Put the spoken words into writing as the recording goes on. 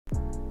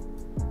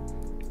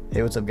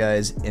Hey, what's up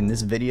guys? In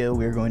this video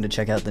we're going to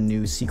check out the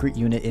new secret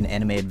unit in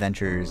Anime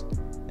Adventures.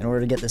 In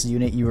order to get this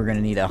unit you are going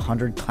to need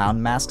 100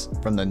 clown masks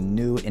from the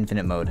new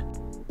infinite mode.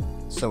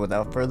 So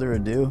without further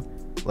ado,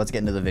 let's get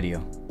into the video.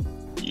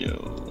 Yo,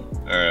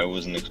 alright, I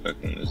wasn't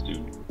expecting this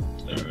dude.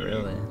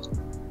 Really?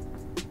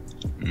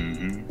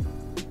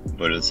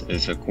 But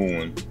it's a cool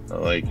one. I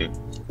like it.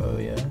 Oh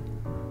yeah?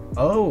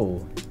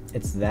 Oh!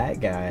 It's that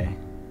guy.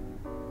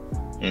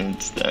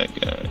 It's that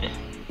guy.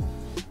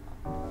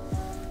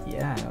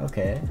 Yeah,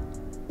 okay.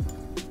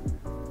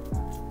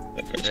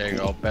 There you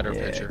go, better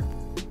picture.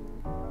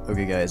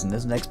 Okay guys, in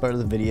this next part of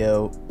the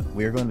video,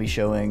 we're going to be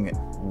showing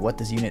what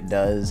this unit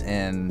does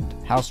and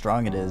how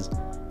strong it is.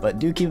 But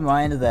do keep in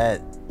mind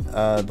that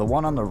the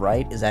one on the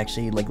right is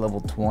actually like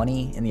level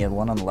 20 and the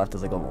one on the left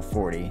is like level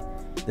 40.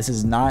 This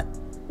is not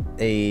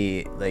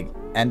a like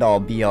end all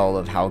be all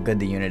of how good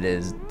the unit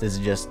is. This is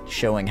just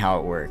showing how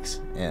it works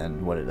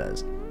and what it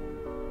does.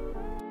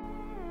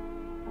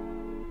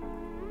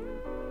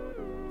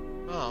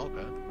 Oh,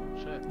 okay.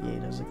 Shit. Yeah, he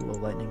does like a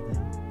little lightning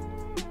thing.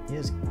 He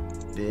has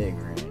big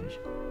range.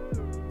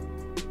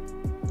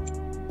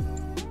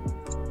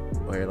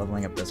 Oh, you're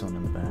leveling up this one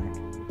in the back.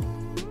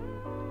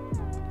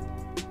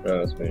 Oh,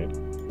 that's me.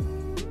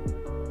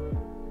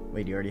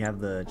 Wait, do you already have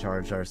the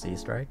charged RC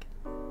strike?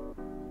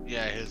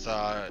 Yeah, his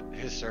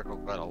circle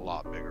got a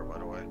lot bigger, by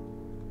the way.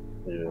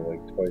 Yeah,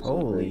 like twice.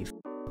 Holy f,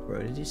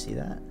 bro, did you see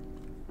that?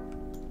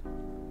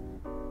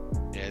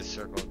 Yeah, his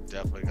circle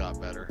definitely got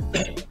better.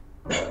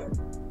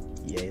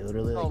 Yeah, he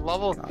literally. So Like,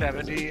 level God,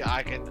 70,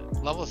 I can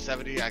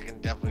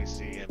definitely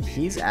see him.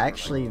 He's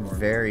actually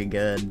very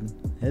good.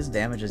 His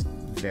damage is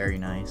very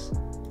nice.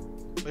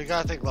 But you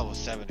gotta think level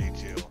 70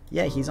 too.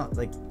 Yeah, he's on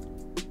like.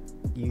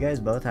 You guys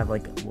both have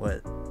like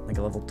what, like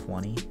a level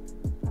 20?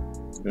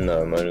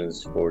 No, mine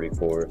is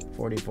 44.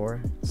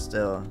 44?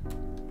 Still.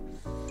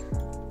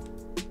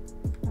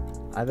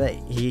 I bet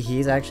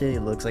he's actually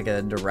looks like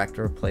a direct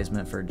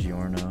replacement for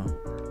Giorno.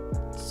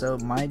 So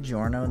my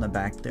Giorno in the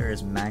back there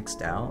is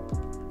maxed out.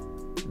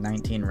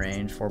 19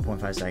 range,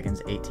 4.5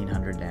 seconds,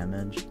 1800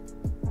 damage.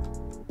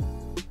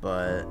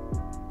 But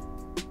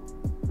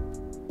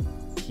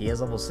he is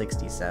level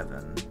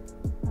 67.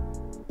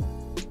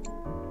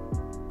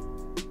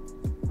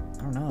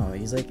 I don't know,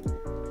 he's like...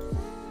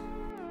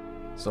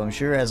 So I'm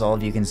sure as all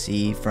of you can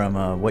see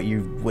from what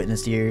you've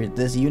witnessed here,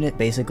 this unit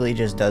basically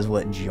just does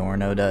what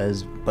Giorno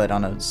does, but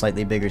on a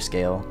slightly bigger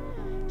scale.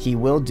 He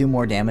will do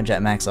more damage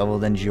at max level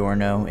than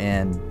Giorno,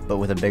 but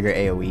with a bigger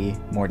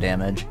AoE, more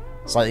damage,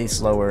 slightly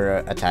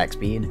slower attack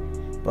speed.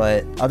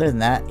 But other than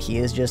that, he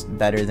is just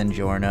better than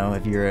Giorno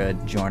if you're a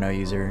Giorno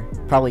user.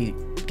 Probably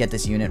get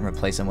this unit and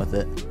replace him with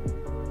it.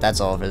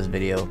 That's all for this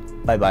video.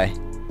 Bye bye.